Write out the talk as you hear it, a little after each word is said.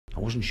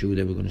wasn't sure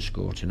they were going to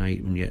score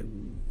tonight, and yet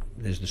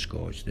there's the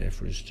score. It's there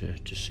for us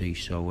to see.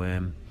 So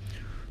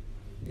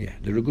yeah,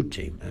 they're a good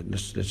team.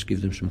 Let's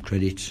give them some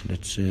credit.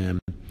 Let's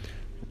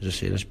as I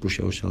say, let's brush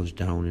ourselves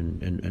down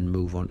and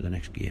move on to the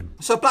next game.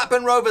 So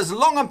Blackburn Rovers'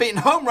 long unbeaten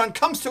home run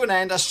comes to an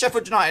end as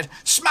Sheffield United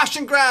smash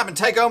and grab and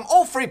take home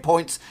all 3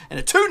 points in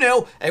a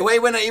 2-0 away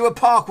win at Ewood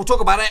Park. We'll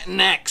talk about it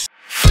next.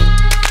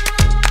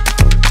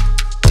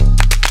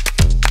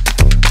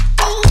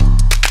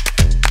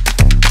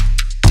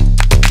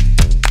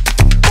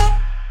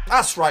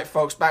 That's right,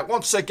 folks, back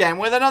once again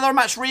with another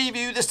match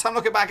review, this time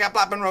looking back at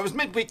Blackburn Rovers'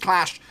 midweek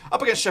clash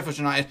up against Sheffield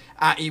United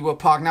at Ewood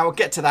Park. Now, we'll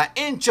get to that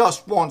in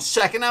just 1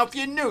 second. Now, if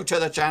you're new to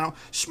the channel,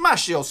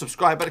 smash the old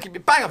subscribe button to keep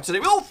you bang up to date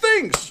with all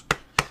things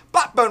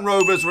Blackburn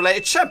Rovers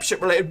related,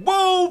 Championship related,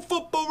 world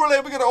football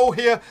related. We're going to all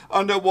here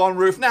under one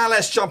roof. Now,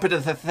 let's jump into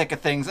the thick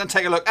of things and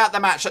take a look at the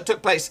match that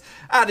took place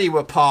at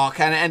Ewood Park,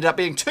 and it ended up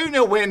being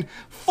 2-0 win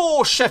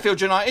for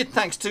Sheffield United,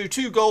 thanks to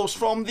 2 goals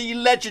from the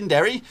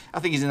legendary, I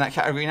think he's in that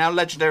category now,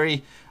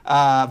 legendary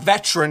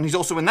veteran. He's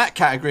also in that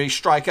category,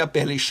 striker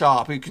Billy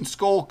Sharp, who can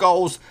score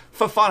goals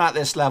for fun at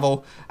this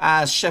level,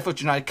 as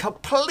Sheffield United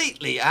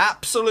completely,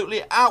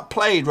 absolutely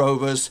outplayed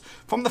Rovers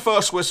from the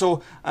first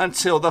whistle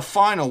until the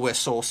final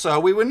whistle. So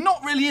we were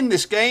not really in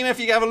this game.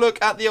 If you have a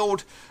look at the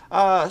old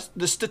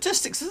the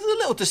statistics, is a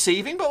little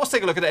deceiving, but let's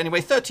take a look at it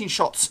anyway. 13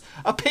 shots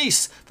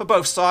apiece for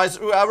both sides.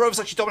 Rovers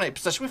actually dominated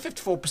possession with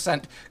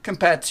 54%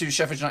 compared to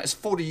Sheffield United's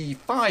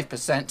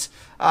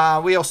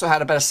 45%. We also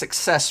had a better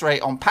success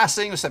rate on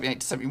passing with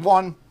 78 to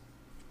 71.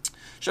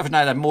 Sheffield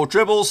United had more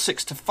dribbles,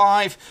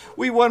 6-5.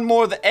 We won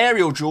more of the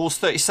aerial duels,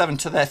 37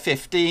 to their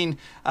 15.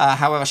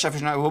 However,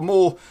 Sheffield United were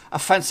more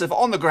offensive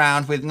on the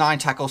ground with 9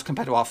 tackles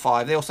compared to our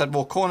 5. They also had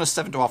more corners,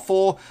 7 to our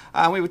 4.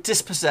 And we were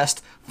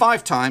dispossessed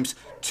 5 times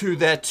to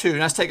their 2. Now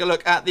let's take a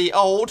look at the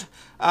old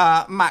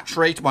match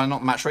rate. Well,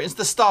 not match rate. It's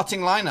the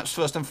starting lineups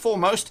first and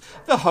foremost.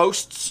 The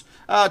hosts.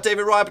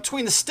 David Raya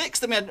between the sticks.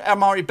 Then we had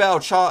Amari Bell,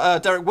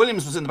 Derek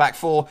Williams was in the back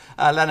 4,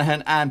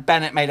 Lenihan and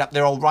Bennett made up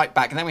their old right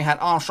back. And then we had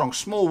Armstrong,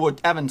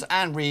 Smallwood, Evans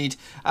and Reed,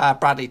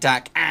 Bradley,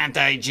 Dack and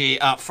AG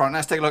up front.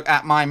 Let's take a look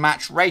at my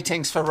match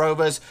ratings for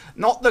Rovers.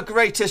 Not the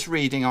greatest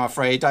reading, I'm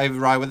afraid.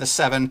 David Raya with a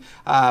 7.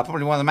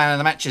 Probably one of the man of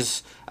the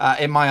matches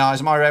in my eyes.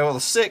 Amari Bell with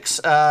a 6.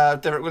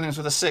 Derek Williams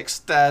with a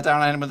 6. Darren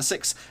Lenihan with a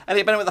 6.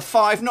 Elliot Bennett with a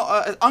 5.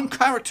 Not an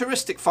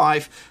uncharacteristic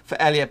 5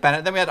 for Elliot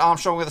Bennett. Then we had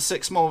Armstrong with a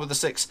 6, Smallwood with a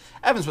 6,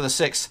 Evans with a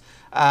 6.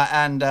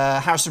 And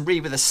Harrison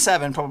Reed with a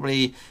 7,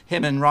 probably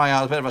him and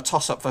Raya, a bit of a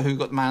toss-up for who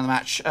got the man of the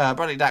match.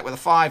 Bradley Dack with a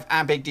 5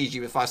 and Big DG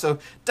with 5. So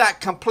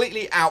Dack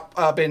completely blocked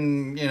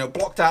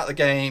out of the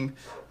game.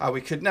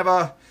 We could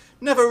never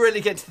really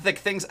get to the thick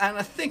of things. And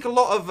I think a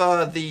lot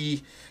of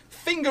the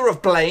finger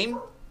of blame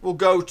will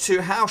go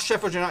to how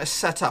Sheffield United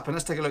set up. And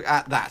let's take a look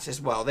at that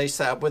as well. They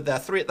set up with their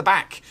 3 at the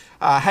back.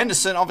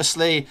 Henderson,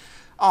 obviously,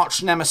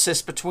 arch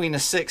nemesis between the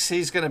 6.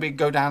 He's going to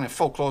go down in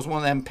folklore as one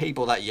of them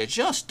people that you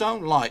just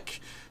don't like,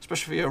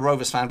 especially if you're a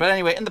Rovers fan. But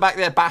anyway, in the back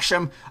there,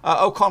 Basham,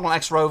 O'Connell,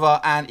 ex-Rover,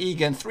 and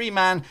Egan,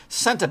 3-man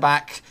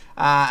centre-back.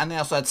 And they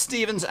also had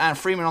Stevens and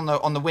Freeman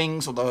on the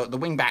wings, or the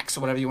wing-backs,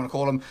 or whatever you want to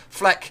call them.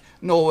 Fleck,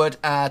 Norwood,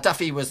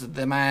 Duffy was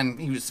the man.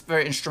 He was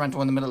very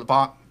instrumental in the middle of the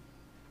park.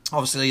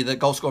 Obviously, the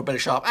goal scorer, Billy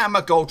Sharp, and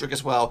McGoldrick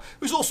as well,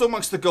 who's also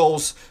amongst the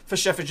goals for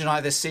Sheffield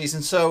United this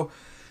season. So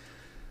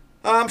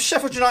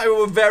Sheffield United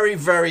were very,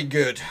 very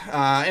good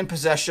in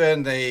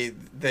possession.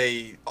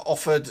 They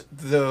offered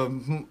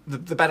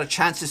the better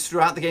chances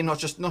throughout the game, not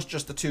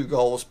just the 2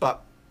 goals,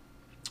 but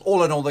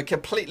all in all, they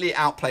completely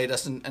outplayed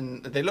us,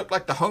 and they looked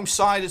like the home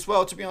side as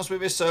well, to be honest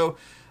with you. So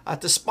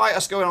despite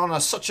us going on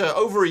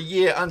over a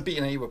year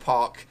unbeaten at Ewood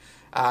Park,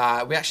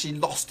 we actually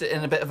lost it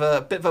in a bit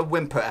of a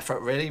whimper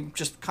effort, really.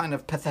 Just kind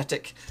of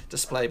pathetic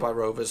display by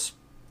Rovers.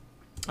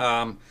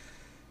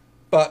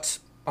 But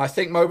I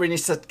think Mowbray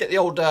needs to get the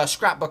old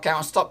scrapbook out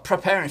and start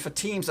preparing for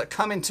teams that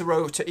come into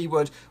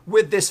Ewood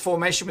with this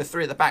formation with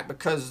 3 at the back,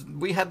 because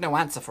we had no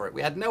answer for it.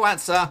 We had no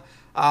answer.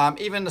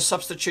 Even the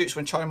substitutes,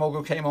 when Tony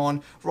Mowbray came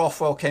on,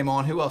 Rothwell came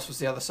on. Who else was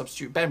the other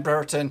substitute? Ben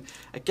Brereton.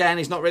 Again,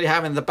 he's not really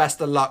having the best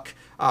of luck.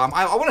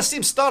 I want to see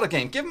him start a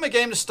game. Give him a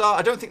game to start.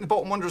 I don't think the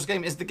Bolton Wanderers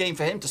game is the game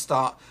for him to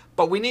start,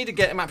 but we need to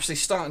get him actually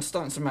starting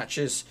some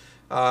matches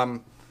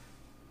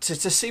to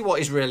see what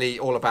he's really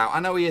all about. I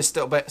know he is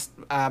still a bit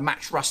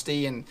match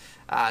rusty, and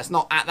it's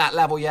not at that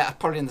level yet,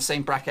 probably in the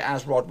same bracket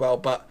as Rothwell,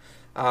 but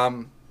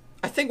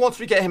I think once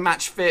we get him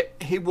match fit,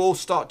 he will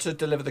start to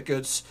deliver the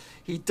goods.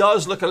 He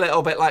does look a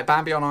little bit like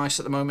Bambi on ice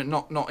at the moment.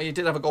 He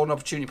did have a golden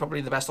opportunity,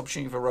 probably the best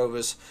opportunity for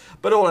Rovers.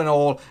 But all in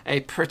all, a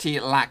pretty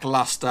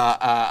lackluster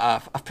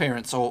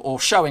appearance or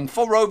showing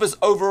for Rovers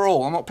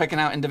overall. I'm not picking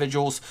out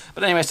individuals.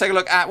 But anyway, let's take a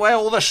look at where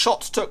all the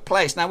shots took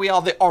place. Now, we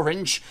are the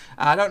orange.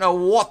 I don't know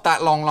what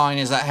that long line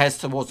is that heads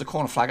towards the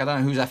corner flag. I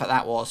don't know whose effort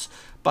that was.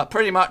 But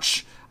pretty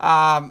much, we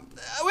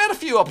had a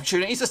few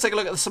opportunities. Let's take a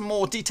look at some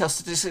more detailed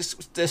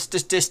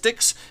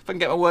statistics, if I can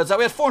get my words out.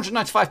 We had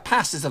 495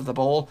 passes of the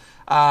ball.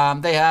 We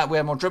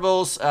had more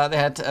dribbles. They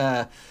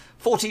had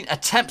 14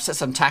 attempts at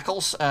some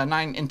tackles, 9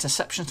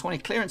 interceptions, 20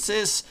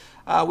 clearances.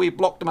 We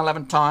blocked them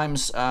 11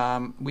 times.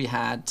 We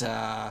had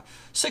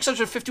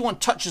 651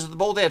 touches of the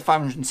ball. They had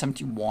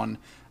 571.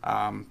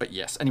 But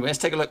yes, anyway, let's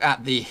take a look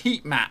at the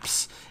heat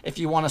maps. If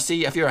you want to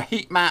see, if you're a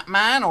heat map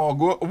man or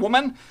a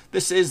woman,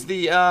 this is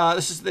the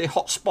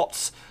hot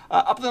spots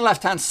up on the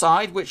left-hand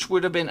side, which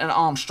would have been an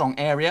Armstrong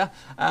area,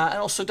 and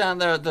also down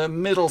there the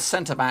middle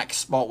centre-back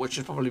spot, which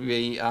would probably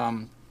be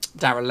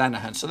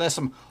Lenihan. So there's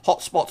some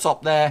hot spots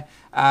up there.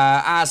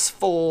 As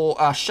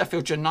for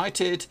Sheffield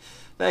United,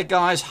 their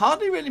guys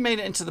hardly really made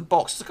it into the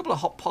box. There's a couple of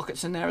hot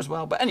pockets in there as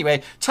well. But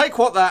anyway, take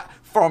what that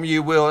from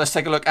you will. Let's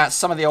take a look at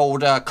some of the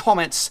old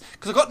comments,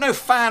 because I've got no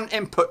fan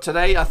input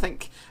today. I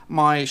think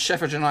my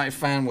Sheffield United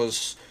fan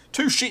was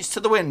 2 sheets to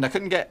the wind. I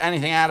couldn't get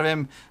anything out of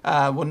him.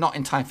 Well, not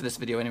in time for this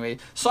video anyway.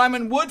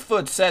 Simon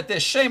Woodford said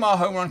this: shame our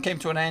home run came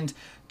to an end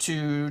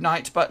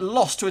tonight, but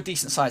lost to a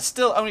decent side.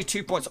 Still only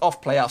 2 points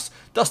off playoffs.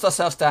 Dust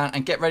ourselves down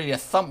and get ready to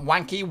thump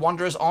wanky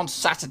Wanderers on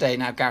Saturday.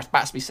 Now, Gareth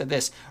Batsby said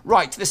this: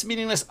 right, this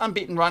meaningless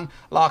unbeaten run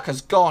lark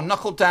has gone.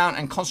 Knuckle down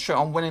and concentrate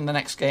on winning the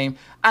next game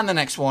and the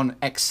next one,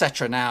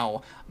 etc.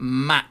 Now,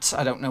 Matt,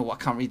 I don't know, I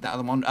can't read that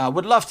other one.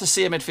 Would love to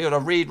see a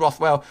midfielder read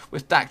Rothwell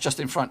with Dack just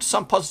in front.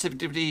 Some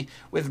positivity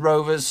with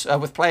Rovers,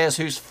 with players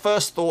whose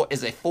first thought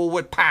is a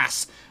forward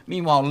pass.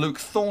 Meanwhile, Luke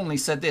Thornley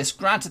said this: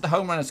 granted, the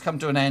home run has come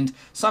to an end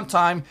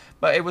sometime,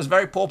 but it was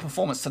very poor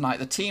performance tonight.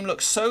 The team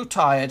looks so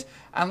tired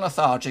and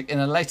lethargic in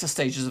the later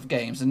stages of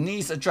games and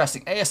needs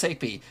addressing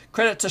ASAP.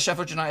 Credit to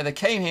Sheffield United. They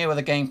came here with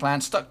a game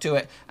plan, stuck to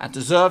it, and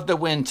deserved the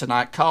win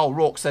tonight. Carl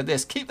Rourke said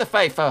this: keep the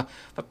faith for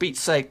Pete's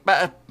sake.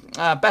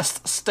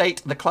 Best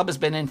state the club has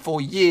been in for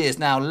years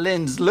now.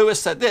 Linz Lewis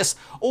said this: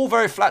 all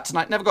very flat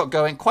tonight, never got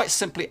going, quite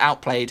simply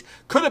outplayed.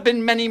 Could have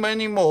been many,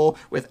 many more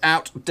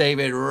without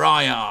David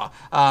Raya.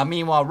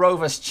 Meanwhile,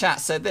 Rovers Chat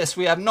said this: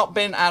 we have not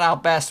been at our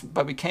best,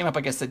 but we came up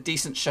against a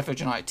decent Sheffield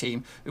United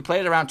team who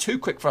played around too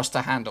quick for us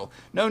to handle.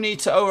 No need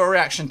to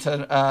overreaction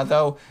to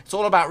though. It's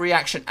all about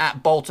reaction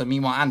at Bolton.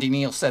 Meanwhile, Andy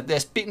Neal said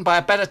this: beaten by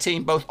a better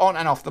team both on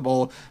and off the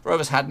ball.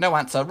 Rovers had no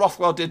answer.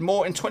 Rothwell did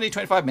more in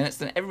 20-25 minutes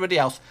than everybody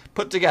else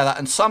put together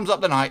and sums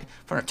up the night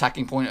from an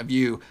attacking point of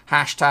view.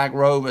 Hashtag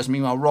Rovers.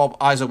 Meanwhile, Rob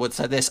Iserwood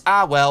said this: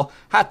 well,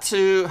 had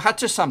to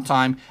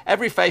sometime.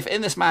 Every faith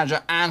in this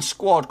manager and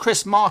squad.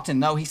 Chris Martin,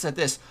 though, he said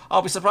this: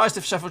 I'll be surprised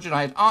if Sheffield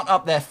United aren't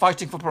up there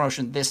fighting for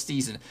promotion this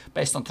season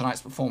based on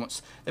tonight's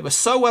performance. They were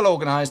so well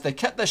organised, they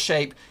kept their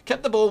shape,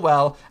 kept the ball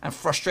well, and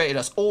frustrated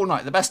us all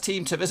night. The best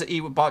team to visit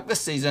Ewood Park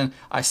this season,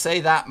 I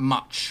say that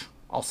much.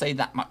 I'll say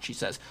that much, he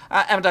says.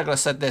 Emma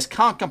Douglas said this: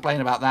 can't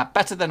complain about that.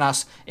 Better than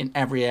us in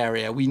every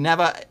area. We were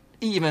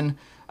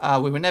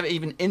never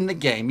even in the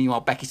game.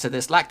 Meanwhile, Becky said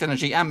this: lacked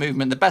energy and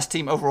movement. The best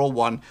team overall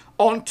won.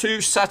 On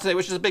to Saturday,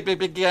 which is a big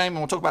game, and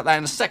we'll talk about that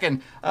in a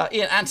second.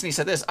 Ian Anthony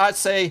said this: I'd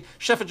say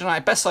Sheffield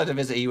United best side to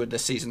visit Ewood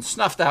this season.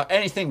 Snuffed out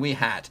anything we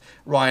had.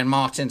 Ryan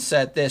Martin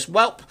said this: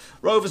 welp,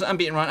 Rovers'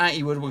 unbeaten run at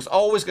Ewood was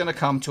always going to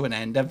come to an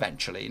end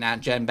eventually. Now,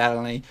 Jen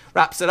Bellamy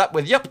wraps it up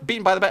with: yep,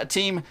 beaten by the better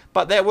team,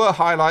 but there were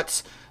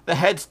highlights. The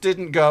heads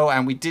didn't go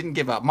and we didn't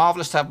give up.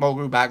 Marvellous to have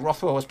Mulgrew back.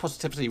 Rothwell was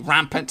positivity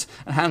rampant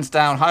and hands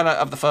down highlight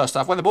of the first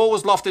half. When the ball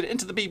was lofted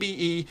into the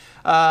BBE,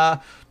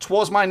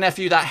 twas my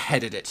nephew that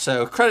headed it.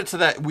 So credit to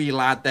that wee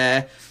lad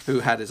there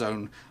who had his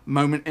own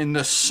moment in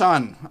the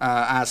sun.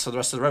 As for the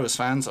rest of the Rovers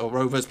fans or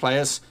Rovers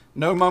players,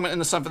 no moment in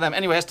the sun for them.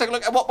 Anyway, let's take a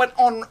look at what went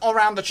on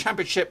around the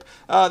championship,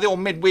 the old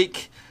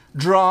midweek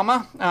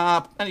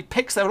drama. Any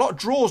picks? There were a lot of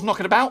draws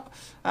knocking about.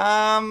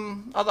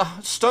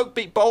 Stoke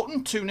beat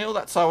Bolton 2-0.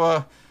 That's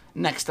our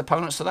next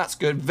opponent, so that's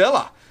good.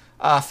 Villa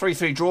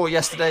 3-3 draw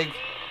yesterday.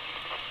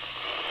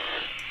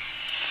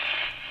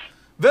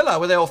 Villa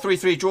with their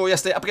 3-3 draw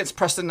yesterday up against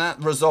Preston.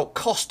 That result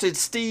cost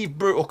Steve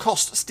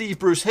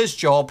Bruce his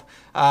job.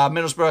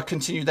 Middlesbrough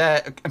continued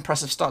their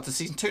impressive start to the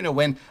season. 2-0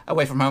 win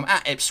away from home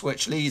at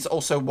Ipswich. Leeds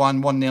also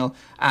won 1-0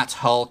 at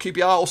Hull.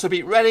 QPR also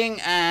beat Reading,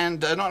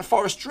 and Nottingham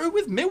Forest drew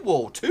with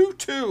Millwall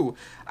 2-2.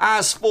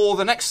 As for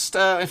the next,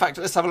 in fact,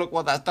 let's have a look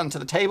what that's done to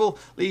the table.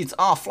 Leeds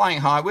are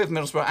flying high with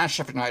Middlesbrough and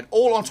Sheffield United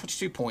all on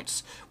 22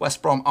 points.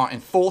 West Brom are in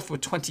 4th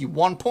with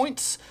 21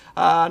 points.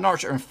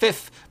 Norwich are in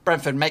 5th.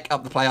 Brentford make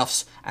up the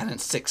playoffs and in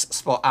 6th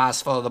spot.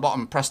 As for the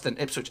bottom, Preston,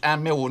 Ipswich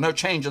and Millwall, no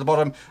change at the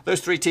bottom.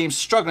 Those 3 teams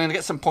struggling to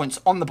get some points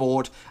on the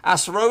board.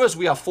 As for Rovers,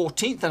 we are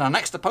 14th, and our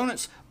next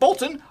opponents,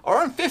 Bolton,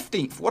 are on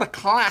 15th. What a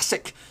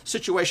classic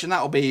situation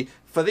that will be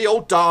for the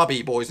old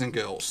derby, boys and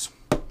girls.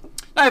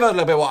 Now you've heard a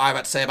little bit what I've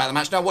had to say about the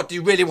match. Now what do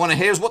you really want to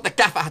hear is what the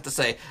gaffer had to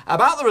say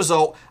about the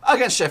result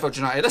against Sheffield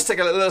United. Let's take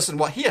a little listen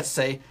to what he had to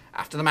say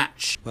after the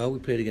match. Well, we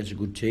played against a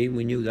good team.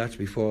 We knew that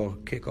before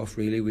kick-off,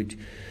 really. We'd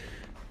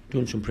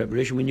done some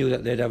preparation. We knew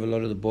that they'd have a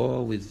lot of the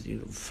ball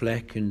with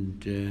Fleck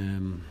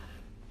and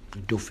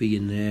Duffy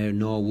in there,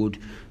 Norwood.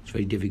 It's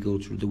very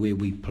difficult with the way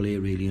we play,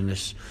 really,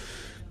 unless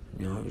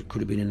it could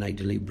have been a night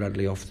to leave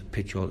Bradley off the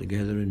pitch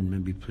altogether and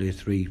maybe play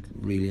 3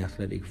 really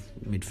athletic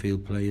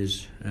midfield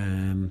players.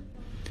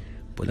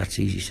 But that's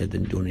easy said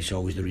than done. It's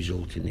always the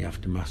result in the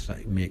aftermath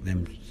that make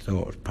them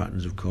thought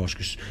patterns, of course,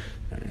 because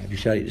I've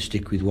decided to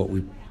stick with what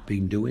we've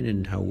been doing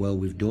and how well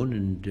we've done.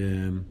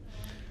 And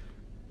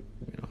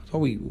I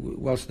thought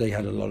whilst they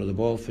had a lot of the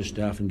ball first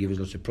half and gave us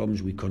lots of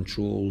problems, we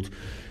controlled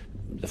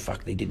the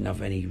fact they didn't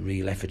have any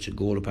real efforts at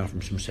goal apart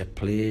from some set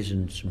plays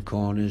and some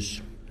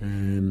corners.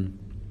 And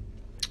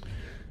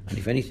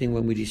if anything,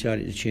 when we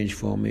decided to change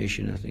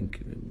formation, I think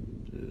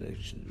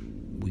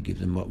we give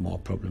them more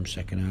problems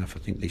second half. I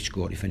think they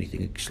scored, if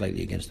anything,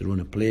 slightly against the run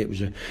of play. It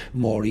was a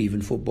more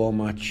even football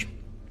match.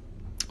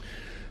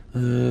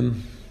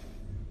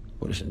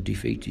 But listen,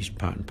 defeat is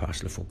part and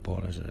parcel of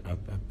football, as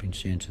I've been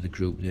saying to the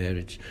group there.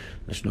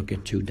 Let's not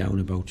get too down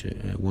about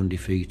one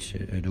defeat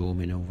at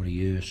home in over a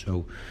year.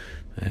 So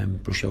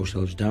brush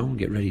ourselves down,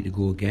 get ready to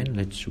go again.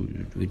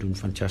 We've done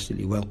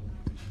fantastically well,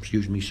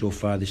 so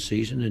far this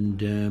season,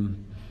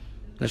 and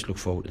let's look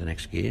forward to the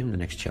next game, the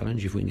next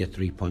challenge. If we can get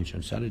 3 points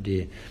on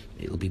Saturday,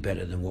 it'll be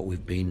better than what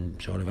we've been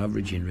sort of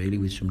averaging, really,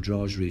 with some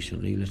draws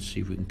recently. Let's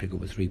see if we can pick up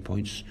with 3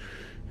 points,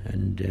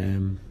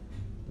 and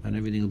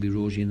everything will be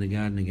rosy in the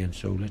garden again.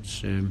 So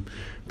let's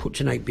put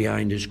tonight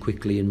behind us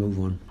quickly and move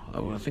on.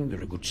 I think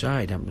they're a good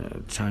side.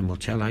 Time will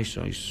tell. I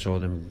saw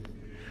them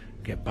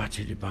get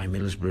battered by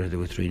Middlesbrough. They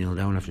were 3-0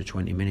 down after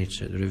 20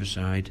 minutes at the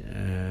Riverside.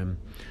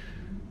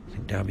 I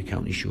think Derby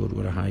County showed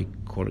what a high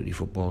quality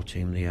football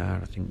team they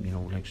are. I think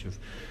likes of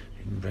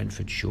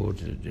Brentford showed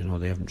that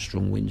they haven't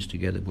strung wins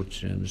together, but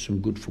there's some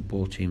good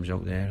football teams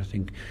out there. I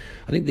think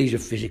these are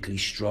physically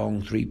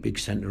strong, 3 big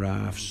centre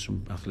halves,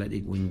 some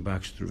athletic wing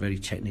backs, very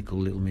technical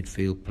little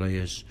midfield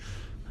players.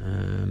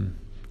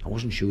 I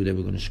wasn't sure they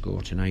were going to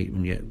score tonight,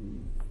 and yet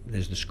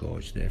there's the score.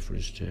 It's there for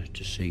us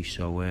to see.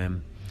 So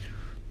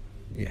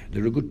yeah,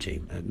 they're a good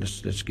team.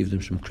 Let's give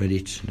them some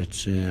credit.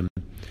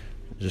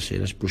 As I say,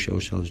 let's brush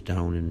ourselves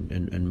down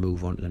and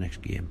move on to the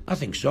next game. I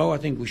think so. I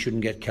think we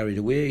shouldn't get carried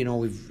away.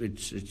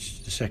 It's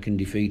the second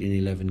defeat in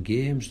 11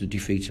 games. The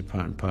defeats are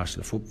part and parcel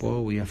of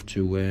football. We have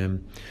to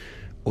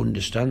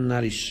understand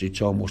that.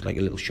 It's almost like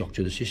a little shock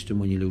to the system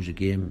when you lose a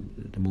game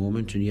at the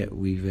moment, and yet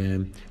we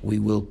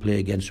will play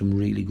against some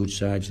really good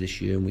sides this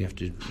year, and we have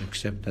to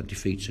accept that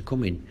defeats are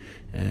coming.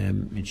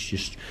 It's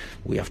just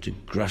we have to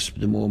grasp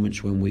the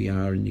moments when we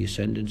are in the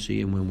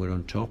ascendancy and when we're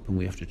on top, and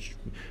we have to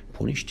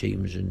punish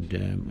teams,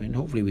 and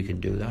hopefully we can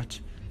do that.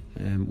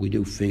 We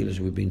do feel, as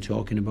we've been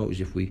talking about, as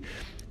if we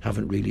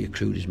haven't really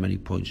accrued as many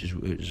points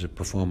as a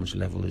performance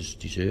level as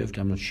deserved.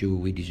 I'm not sure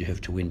we deserve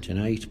to win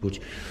tonight, but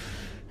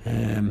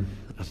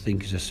I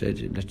think, as I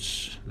said,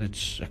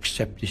 let's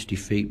accept this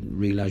defeat,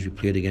 realise we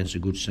played against a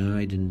good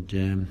side,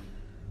 and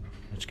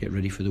let's get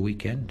ready for the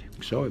weekend.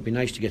 So it'd be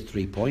nice to get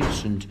 3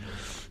 points and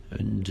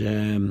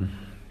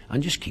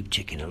just keep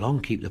ticking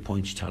along, keep the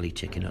points tally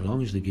ticking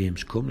along as the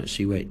games come. Let's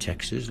see where it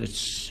takes us. Let's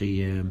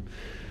see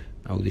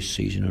how this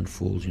season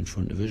unfolds in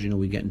front of us.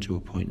 We're getting to a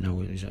point now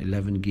where there's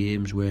 11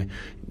 games where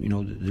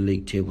the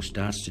league table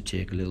starts to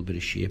take a little bit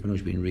of shape. I know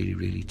it's been really,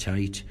 really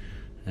tight.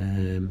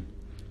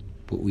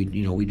 But we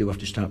do have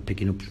to start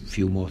picking up a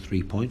few more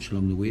 3 points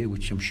along the way,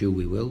 which I'm sure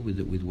we will with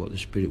what the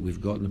spirit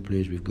we've got and the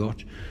players we've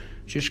got.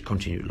 Just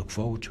continue to look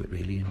forward to it,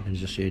 really, and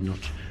as I say,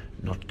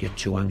 not get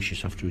too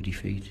anxious after a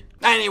defeat.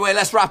 Anyway,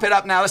 let's wrap it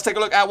up now. Let's take a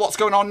look at what's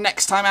going on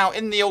next time out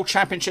in the old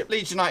Championship.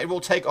 Leeds United will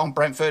take on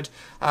Brentford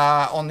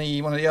on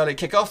one of the early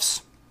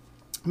kickoffs.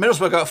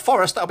 Middlesbrough go to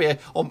Forest.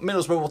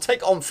 Middlesbrough will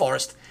take on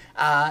Forest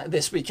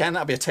this weekend.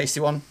 That'll be a tasty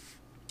one.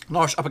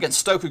 Norwich up against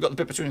Stoke, we've got the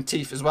bit between the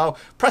teeth as well.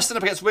 Preston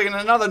up against Wigan,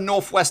 another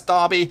Northwest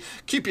derby.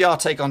 QPR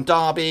take on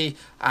Derby.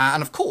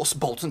 And of course,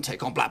 Bolton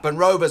take on Blackburn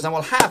Rovers. And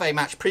we'll have a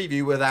match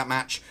preview with that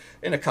match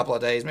in a couple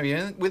of days. Maybe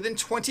within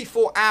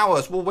 24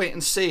 hours. We'll wait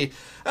and see. And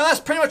that's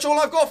pretty much all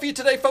I've got for you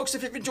today, folks.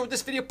 If you've enjoyed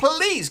this video,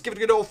 please give it a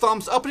good old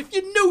thumbs up. And if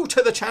you're new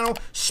to the channel,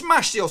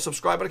 smash the old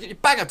subscribe button to get you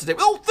bang up to date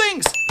with all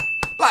things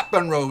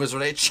Blackburn Rovers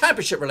related,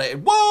 Championship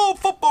related, world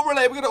football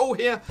related. We've got it all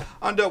here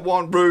under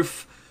one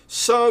roof.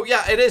 So,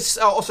 yeah, it is.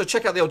 Also,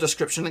 check out the old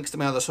description. Links to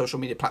my other social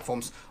media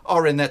platforms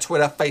are in there.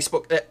 Twitter,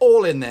 Facebook, they're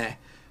all in there.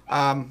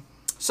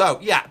 So,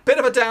 yeah, bit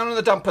of a down on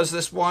the dumpers,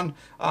 this one.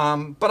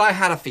 But I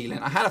had a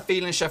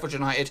feeling. Sheffield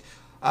United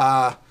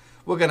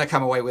were going to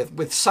come away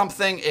with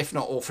something, if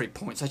not all 3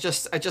 points. It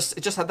just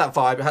had that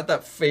vibe. It had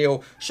that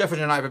feel.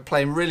 Sheffield United have been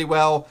playing really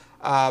well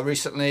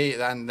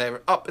recently, and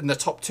they're up in the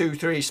top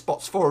 2-3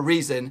 spots for a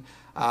reason.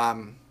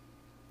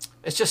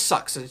 It just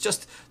sucks. It's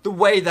just the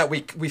way that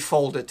we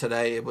folded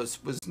today.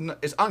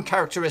 It's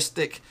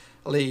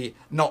uncharacteristically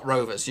not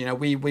Rovers.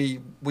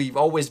 We've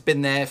always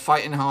been there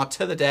fighting hard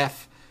to the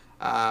death,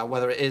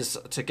 whether it is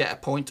to get a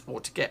point or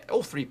to get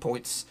all 3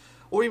 points,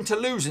 or even to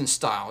lose in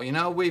style.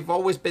 We've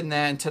always been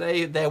there, and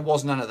today there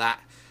was none of that.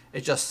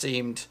 It just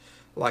seemed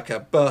like a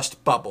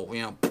burst bubble.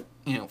 We're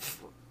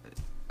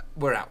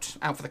out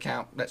for the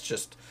count. Let's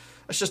just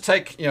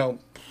take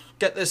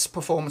get this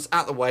performance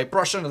out of the way,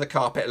 brush under the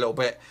carpet a little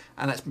bit,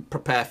 and let's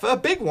prepare for a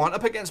big one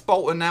up against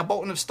Bolton. Now,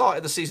 Bolton have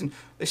started the season.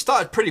 They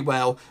started pretty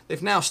well.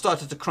 They've now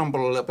started to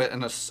crumble a little bit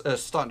and are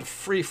starting to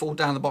free fall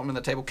down the bottom of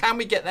the table. Can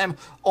we get them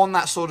on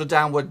that sort of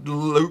downward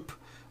loop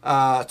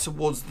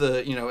towards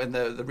the, you know, in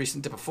the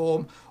recent dip of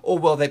form, or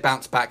will they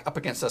bounce back up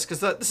against us? Because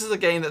this is a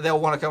game that they'll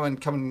want to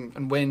come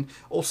and win.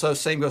 Also,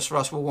 same goes for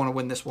us. We'll want to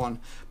win this one.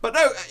 But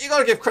no, you got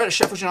to give credit to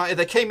Sheffield United.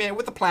 They came in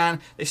with the plan.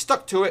 They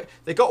stuck to it.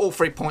 They got all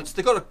 3 points.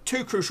 They got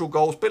 2 crucial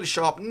goals. Billy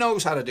Sharp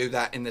knows how to do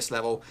that in this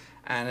level.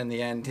 And in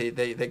the end,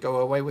 they go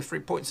away with 3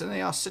 points, and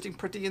they are sitting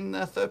pretty in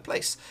 3rd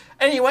place.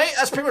 Anyway,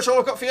 that's pretty much all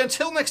I've got for you.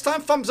 Until next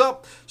time, thumbs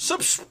up,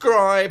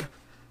 subscribe.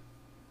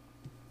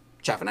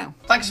 Ciao for now.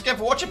 Thanks again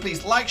for watching.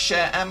 Please like,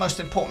 share, and most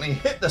importantly,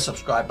 hit the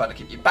subscribe button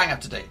to keep you bang up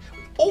to date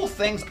with all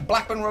things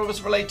Blackburn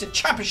Rovers related,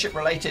 Championship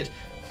related,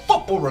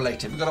 football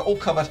related. We've got it all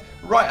covered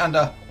right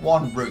under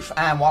one roof.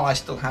 And while I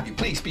still have you,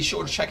 please be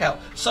sure to check out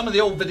some of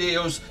the old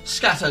videos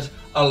scattered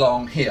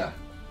along here.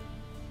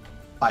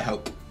 I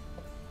hope.